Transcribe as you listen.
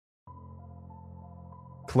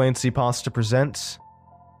Clancy Pasta presents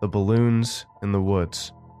The Balloons in the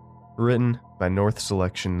Woods, written by North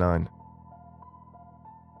Selection 9.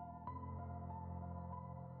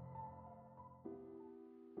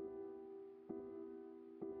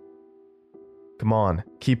 Come on,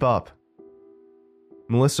 keep up.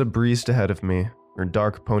 Melissa breezed ahead of me, her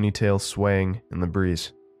dark ponytail swaying in the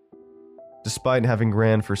breeze. Despite having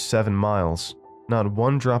ran for 7 miles, not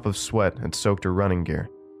one drop of sweat had soaked her running gear,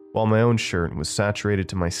 while my own shirt was saturated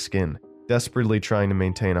to my skin, desperately trying to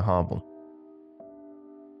maintain a hobble.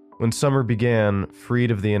 When summer began,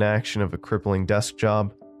 freed of the inaction of a crippling desk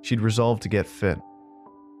job, she'd resolved to get fit.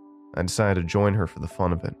 I decided to join her for the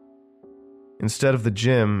fun of it. Instead of the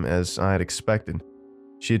gym, as I had expected,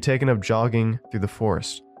 she had taken up jogging through the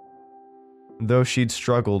forest. Though she'd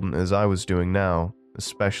struggled as I was doing now,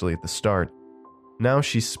 especially at the start, now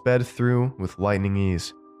she sped through with lightning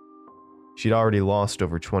ease. She'd already lost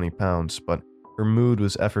over 20 pounds, but her mood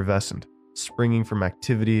was effervescent, springing from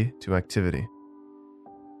activity to activity.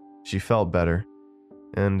 She felt better,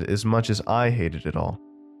 and as much as I hated it all,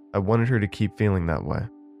 I wanted her to keep feeling that way.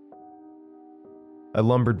 I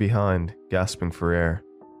lumbered behind, gasping for air.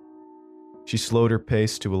 She slowed her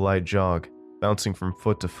pace to a light jog, bouncing from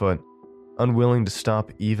foot to foot, unwilling to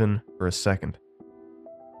stop even for a second.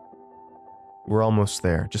 We're almost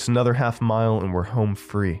there, just another half mile and we're home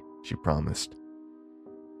free, she promised.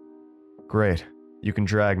 Great, you can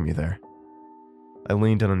drag me there. I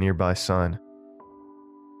leaned on a nearby sign.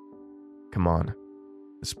 Come on,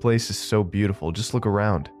 this place is so beautiful, just look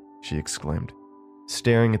around, she exclaimed,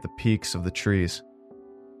 staring at the peaks of the trees.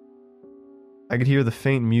 I could hear the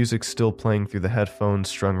faint music still playing through the headphones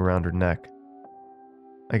strung around her neck.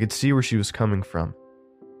 I could see where she was coming from.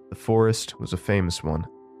 The forest was a famous one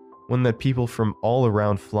that people from all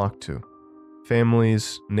around flocked to.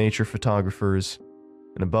 Families, nature photographers,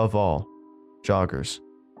 and above all, joggers.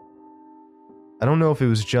 I don't know if it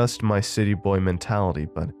was just my city boy mentality,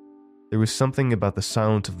 but there was something about the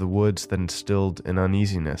silence of the woods that instilled an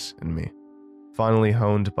uneasiness in me, finally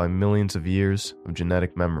honed by millions of years of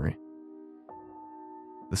genetic memory.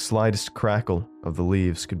 The slightest crackle of the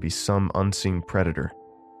leaves could be some unseen predator,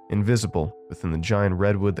 invisible within the giant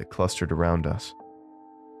redwood that clustered around us.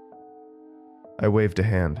 I waved a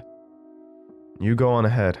hand. You go on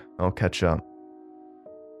ahead, I'll catch up.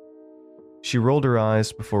 She rolled her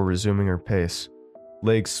eyes before resuming her pace,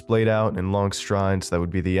 legs splayed out in long strides that would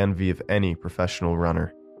be the envy of any professional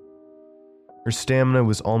runner. Her stamina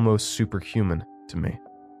was almost superhuman to me.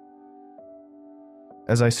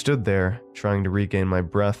 As I stood there, trying to regain my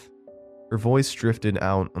breath, her voice drifted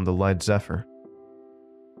out on the light zephyr.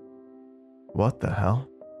 What the hell?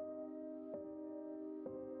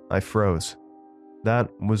 I froze. That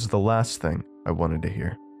was the last thing I wanted to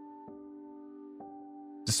hear.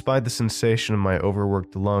 Despite the sensation of my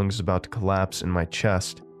overworked lungs about to collapse in my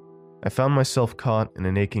chest, I found myself caught in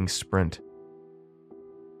an aching sprint.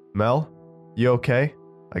 Mel, you okay?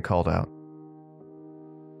 I called out.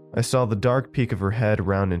 I saw the dark peak of her head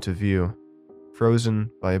round into view,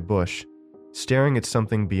 frozen by a bush, staring at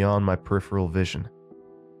something beyond my peripheral vision.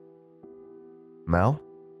 Mel?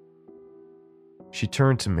 She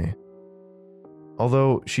turned to me.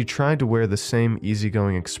 Although she tried to wear the same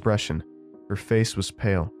easygoing expression, her face was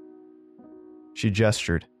pale. She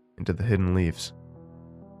gestured into the hidden leaves.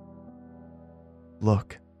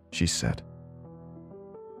 Look, she said.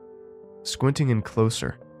 Squinting in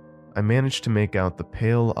closer, I managed to make out the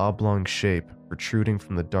pale oblong shape protruding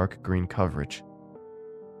from the dark green coverage.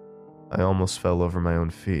 I almost fell over my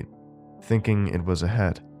own feet, thinking it was a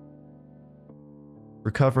head.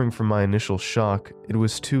 Recovering from my initial shock, it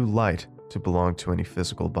was too light to belong to any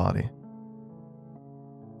physical body.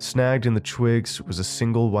 Snagged in the twigs was a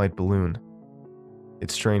single white balloon. It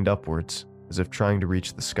strained upwards, as if trying to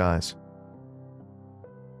reach the skies.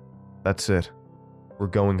 That's it. We're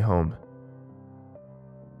going home.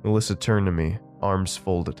 Melissa turned to me, arms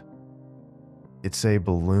folded. It's a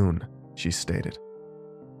balloon, she stated.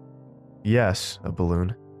 Yes, a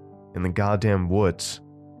balloon. In the goddamn woods,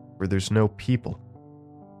 where there's no people.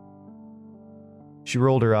 She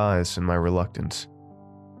rolled her eyes in my reluctance.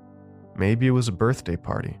 Maybe it was a birthday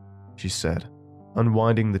party, she said,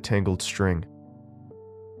 unwinding the tangled string.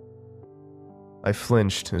 I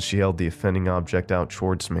flinched as she held the offending object out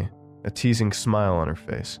towards me, a teasing smile on her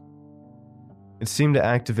face. It seemed to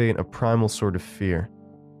activate a primal sort of fear,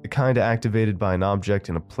 the kind activated by an object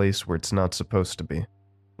in a place where it's not supposed to be,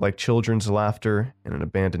 like children's laughter in an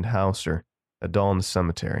abandoned house or a doll in a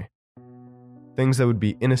cemetery. Things that would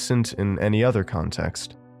be innocent in any other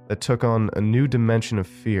context, that took on a new dimension of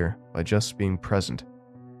fear by just being present.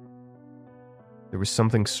 There was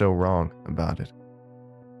something so wrong about it.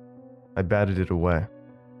 I batted it away.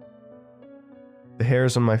 The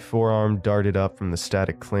hairs on my forearm darted up from the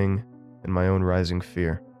static cling and my own rising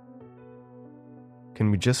fear.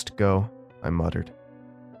 "Can we just go?" I muttered.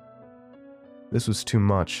 This was too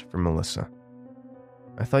much for Melissa.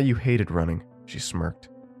 "I thought you hated running," she smirked.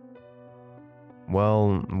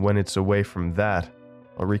 "Well, when it's away from that,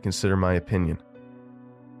 I'll reconsider my opinion."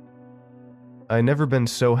 I had never been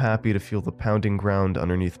so happy to feel the pounding ground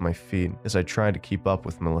underneath my feet as I tried to keep up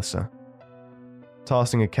with Melissa.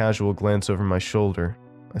 Tossing a casual glance over my shoulder,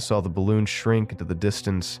 I saw the balloon shrink into the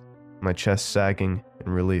distance, my chest sagging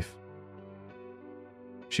in relief.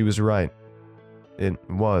 She was right. It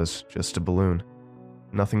was just a balloon.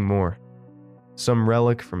 Nothing more. Some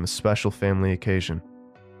relic from a special family occasion.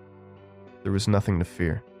 There was nothing to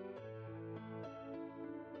fear.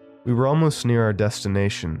 We were almost near our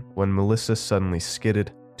destination when Melissa suddenly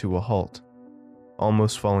skidded to a halt,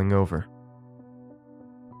 almost falling over.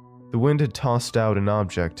 The wind had tossed out an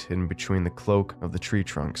object hidden between the cloak of the tree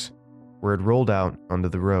trunks, where it rolled out onto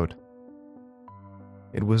the road.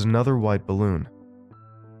 It was another white balloon.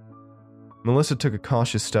 Melissa took a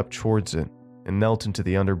cautious step towards it and knelt into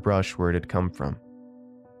the underbrush where it had come from.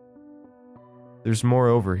 "There's more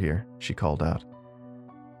over here," she called out.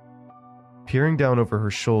 Peering down over her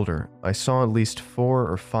shoulder, I saw at least 4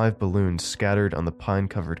 or 5 balloons scattered on the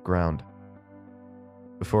pine-covered ground.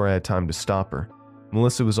 Before I had time to stop her,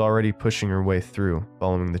 Melissa was already pushing her way through,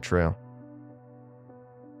 following the trail.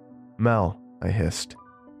 "Mel," I hissed,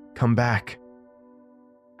 "come back."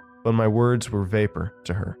 But my words were vapor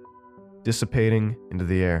to her, dissipating into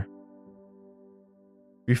the air.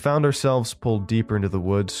 We found ourselves pulled deeper into the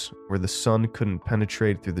woods, where the sun couldn't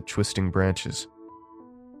penetrate through the twisting branches.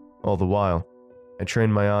 All the while, I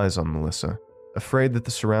trained my eyes on Melissa, afraid that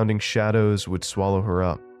the surrounding shadows would swallow her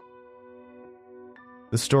up.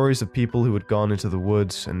 The stories of people who had gone into the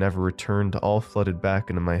woods and never returned all flooded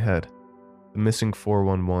back into my head. The missing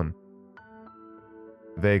 411.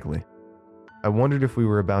 Vaguely, I wondered if we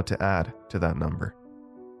were about to add to that number.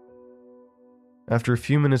 After a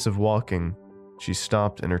few minutes of walking, she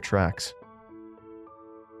stopped in her tracks.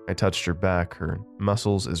 I touched her back, her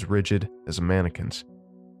muscles as rigid as a mannequin's.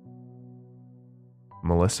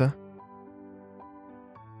 "Melissa?"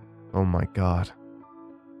 Oh my God.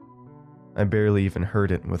 I barely even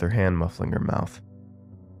heard it with her hand muffling her mouth.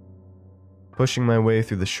 Pushing my way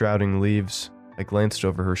through the shrouding leaves, I glanced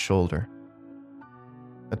over her shoulder.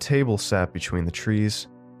 A table sat between the trees,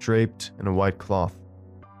 draped in a white cloth.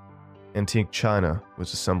 Antique china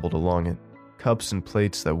was assembled along it, cups and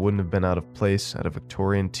plates that wouldn't have been out of place at a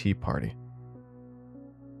Victorian tea party.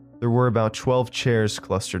 There were about 12 chairs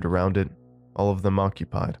clustered around it, all of them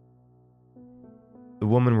occupied. The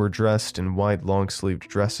women were dressed in white long-sleeved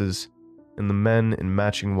dresses, and the men in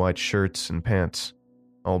matching white shirts and pants,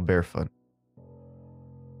 all barefoot.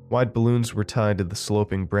 White balloons were tied to the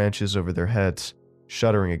sloping branches over their heads,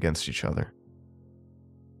 shuddering against each other.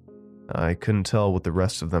 I couldn't tell what the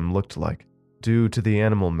rest of them looked like, due to the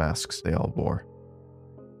animal masks they all wore.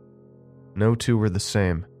 No two were the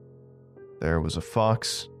same. There was a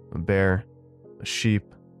fox, a bear, a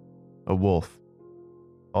sheep, a wolf.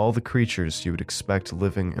 All the creatures you would expect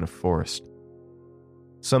living in a forest.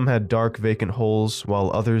 Some had dark vacant holes,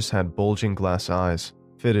 while others had bulging glass eyes,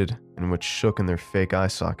 fitted and which shook in their fake eye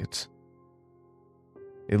sockets.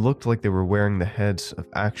 It looked like they were wearing the heads of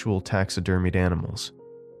actual taxidermied animals.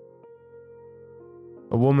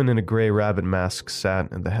 A woman in a gray rabbit mask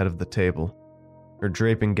sat at the head of the table, her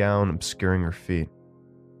draping gown obscuring her feet.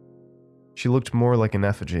 She looked more like an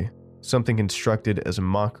effigy, something constructed as a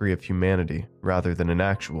mockery of humanity rather than an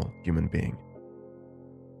actual human being.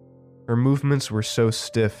 Her movements were so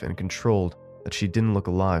stiff and controlled that she didn't look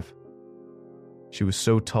alive. She was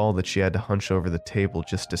so tall that she had to hunch over the table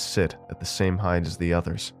just to sit at the same height as the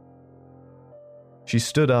others. She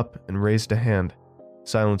stood up and raised a hand,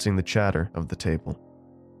 silencing the chatter of the table.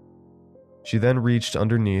 She then reached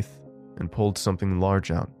underneath and pulled something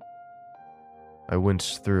large out. I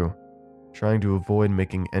winced through, trying to avoid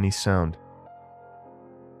making any sound.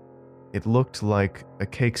 It looked like a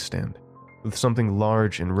cake stand, with something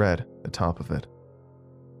large and red atop of it.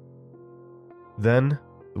 Then,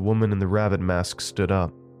 the woman in the rabbit mask stood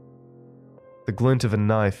up. The glint of a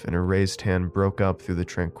knife in her raised hand broke up through the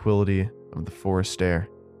tranquility of the forest air.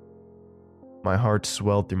 My heart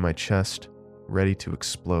swelled through my chest, ready to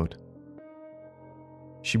explode.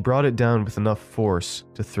 She brought it down with enough force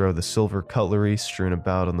to throw the silver cutlery strewn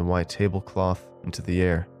about on the white tablecloth into the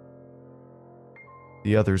air.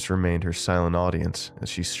 The others remained her silent audience as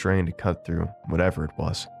she strained to cut through whatever it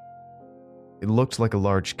was. It looked like a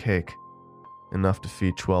large cake, enough to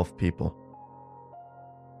feed 12 people.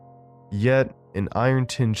 Yet, an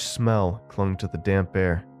iron-tinged smell clung to the damp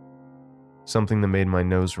air, something that made my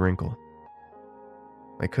nose wrinkle.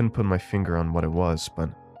 I couldn't put my finger on what it was, but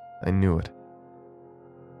I knew it.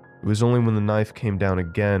 It was only when the knife came down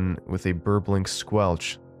again with a burbling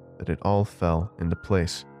squelch that it all fell into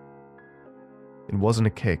place. It wasn't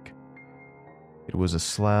a cake. It was a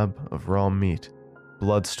slab of raw meat,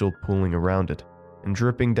 blood still pooling around it and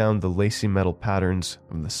dripping down the lacy metal patterns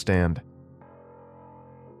of the stand.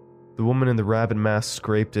 The woman in the rabbit mask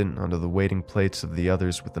scraped it onto the waiting plates of the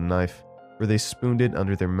others with a knife, where they spooned it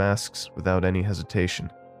under their masks without any hesitation.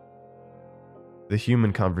 The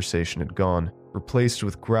human conversation had gone, replaced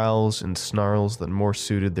with growls and snarls that more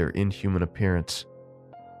suited their inhuman appearance.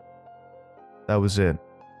 That was it.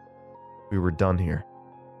 We were done here.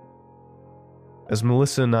 As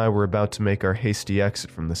Melissa and I were about to make our hasty exit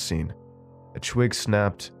from the scene, a twig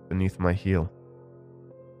snapped beneath my heel.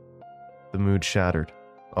 The mood shattered,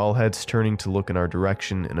 all heads turning to look in our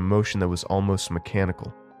direction in a motion that was almost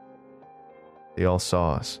mechanical. They all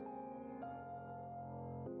saw us.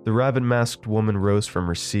 The rabbit-masked woman rose from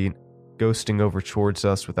her seat, ghosting over towards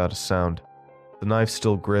us without a sound, the knife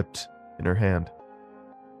still gripped in her hand.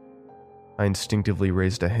 I instinctively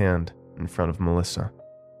raised a hand in front of Melissa.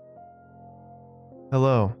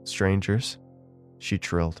 "Hello, strangers," she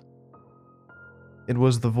trilled. It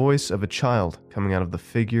was the voice of a child coming out of the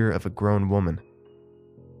figure of a grown woman.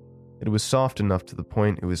 It was soft enough to the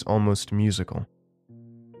point it was almost musical.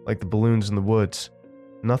 Like the balloons in the woods,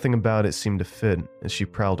 nothing about it seemed to fit as she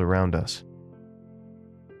prowled around us.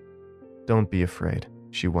 "Don't be afraid,"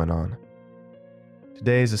 she went on.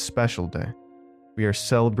 "Today is a special day. We are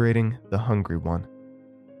celebrating the hungry one."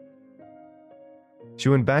 She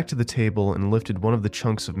went back to the table and lifted one of the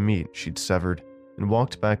chunks of meat she'd severed and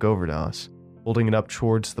walked back over to us, holding it up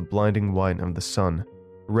towards the blinding white of the sun,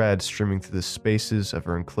 red streaming through the spaces of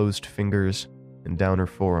her enclosed fingers and down her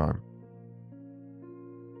forearm.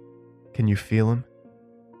 "Can you feel him?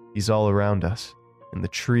 He's all around us, in the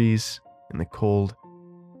trees, in the cold,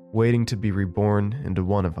 waiting to be reborn into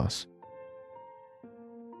one of us."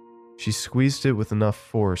 She squeezed it with enough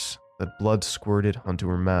force that blood squirted onto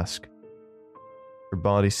her mask. Her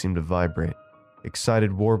body seemed to vibrate,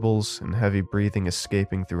 excited warbles and heavy breathing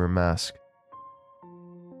escaping through her mask.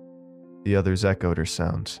 The others echoed her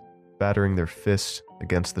sounds, battering their fists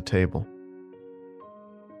against the table.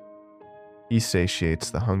 He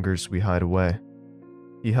satiates the hungers we hide away.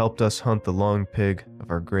 He helped us hunt the long pig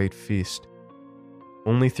of our great feast.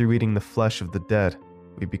 Only through eating the flesh of the dead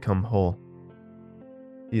we become whole.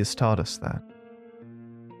 He has taught us that.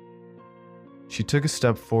 She took a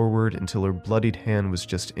step forward until her bloodied hand was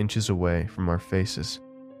just inches away from our faces.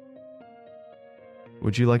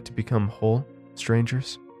 "Would you like to become whole,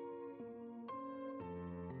 strangers?"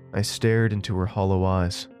 I stared into her hollow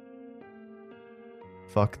eyes.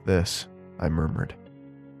 "Fuck this," I murmured.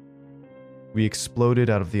 We exploded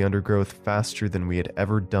out of the undergrowth faster than we had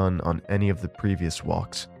ever done on any of the previous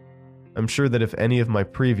walks. I'm sure that if any of my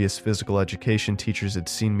previous physical education teachers had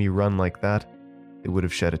seen me run like that, they would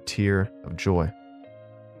have shed a tear of joy.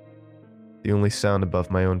 The only sound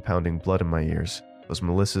above my own pounding blood in my ears was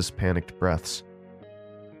Melissa's panicked breaths.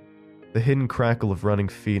 The hidden crackle of running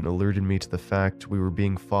feet alerted me to the fact we were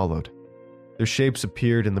being followed. Their shapes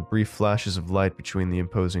appeared in the brief flashes of light between the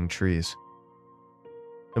imposing trees.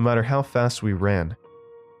 No matter how fast we ran,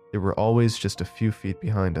 they were always just a few feet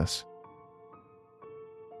behind us.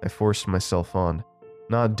 I forced myself on,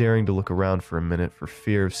 not daring to look around for a minute for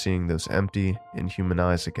fear of seeing those empty, inhuman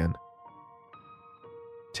eyes again.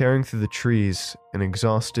 Tearing through the trees, an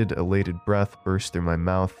exhausted, elated breath burst through my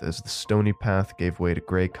mouth as the stony path gave way to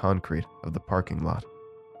gray concrete of the parking lot.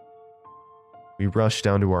 We rushed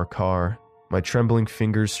down to our car, my trembling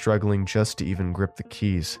fingers struggling just to even grip the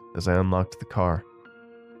keys as I unlocked the car.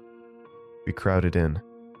 We crowded in.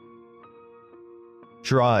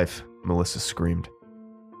 "Drive," Melissa screamed.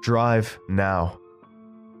 "Drive now."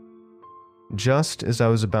 Just as I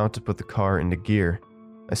was about to put the car into gear,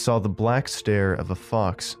 I saw the black stare of a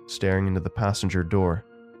fox staring into the passenger door.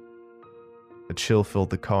 A chill filled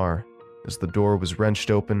the car as the door was wrenched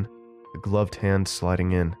open, the gloved hand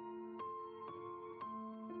sliding in.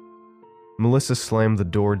 Melissa slammed the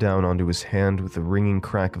door down onto his hand with a ringing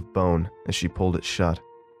crack of bone as she pulled it shut.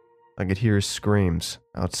 I could hear his screams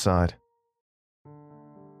outside.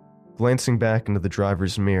 Glancing back into the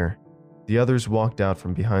driver's mirror, the others walked out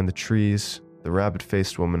from behind the trees, the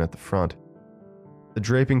rabbit-faced woman at the front. The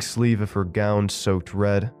draping sleeve of her gown soaked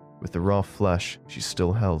red with the raw flesh she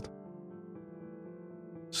still held.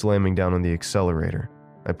 Slamming down on the accelerator,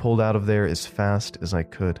 I pulled out of there as fast as I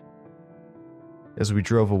could. As we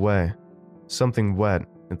drove away, something wet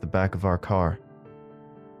at the back of our car.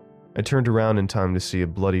 I turned around in time to see a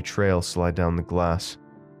bloody trail slide down the glass.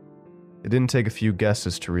 It didn't take a few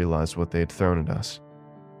guesses to realize what they had thrown at us.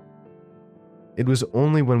 It was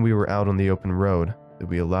only when we were out on the open road that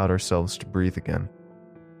we allowed ourselves to breathe again.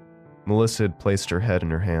 Melissa had placed her head in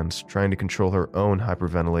her hands, trying to control her own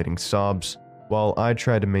hyperventilating sobs, while I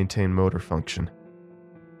tried to maintain motor function.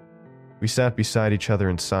 We sat beside each other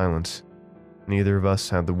in silence. Neither of us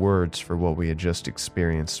had the words for what we had just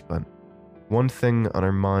experienced, but one thing on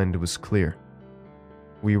our mind was clear.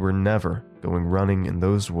 We were never going running in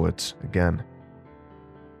those woods again.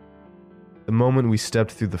 The moment we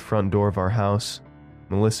stepped through the front door of our house,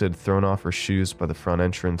 Melissa had thrown off her shoes by the front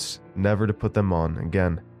entrance, never to put them on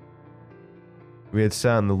again. We had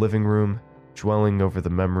sat in the living room, dwelling over the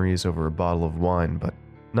memories over a bottle of wine, but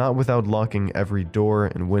not without locking every door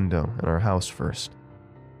and window in our house first.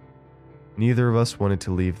 Neither of us wanted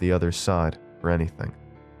to leave the other side for anything.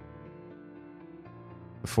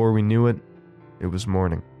 Before we knew it, it was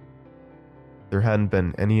morning. There hadn't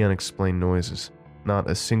been any unexplained noises, not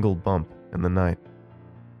a single bump in the night.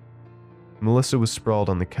 Melissa was sprawled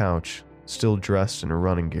on the couch, still dressed in her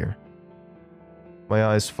running gear. My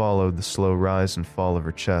eyes followed the slow rise and fall of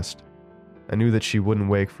her chest. I knew that she wouldn't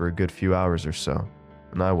wake for a good few hours or so,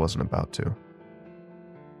 and I wasn't about to.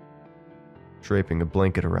 Draping a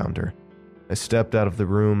blanket around her, I stepped out of the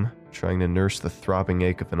room, trying to nurse the throbbing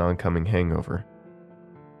ache of an oncoming hangover.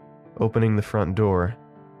 Opening the front door,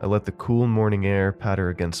 I let the cool morning air patter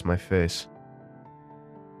against my face.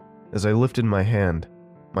 As I lifted my hand,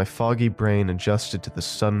 my foggy brain adjusted to the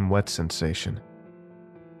sudden wet sensation.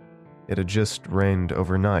 It had just rained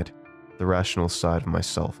overnight, the rational side of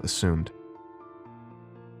myself assumed.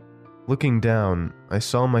 Looking down, I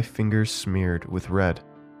saw my fingers smeared with red.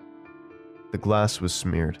 The glass was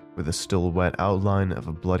smeared with a still wet outline of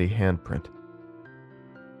a bloody handprint.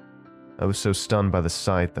 I was so stunned by the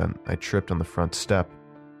sight that I tripped on the front step,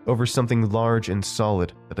 over something large and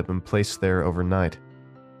solid that had been placed there overnight.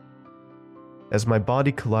 As my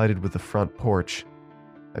body collided with the front porch,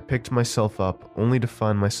 I picked myself up only to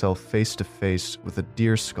find myself face to face with a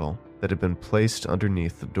deer skull that had been placed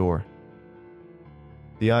underneath the door.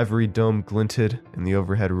 The ivory dome glinted in the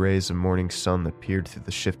overhead rays of morning sun that peered through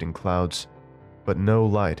the shifting clouds, but no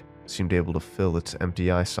light seemed able to fill its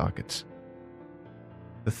empty eye sockets.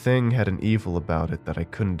 The thing had an evil about it that I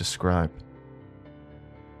couldn't describe.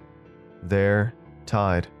 There,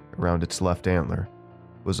 tied around its left antler,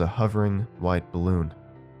 was a hovering white balloon.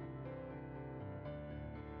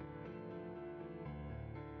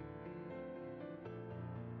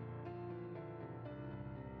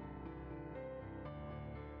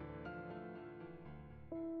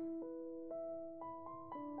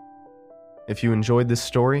 If you enjoyed this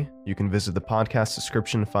story, you can visit the podcast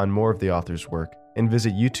description to find more of the author's work, and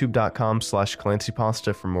visit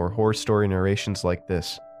youtube.com/clancypasta for more horror story narrations like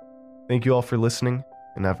this. Thank you all for listening,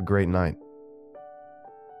 and have a great night.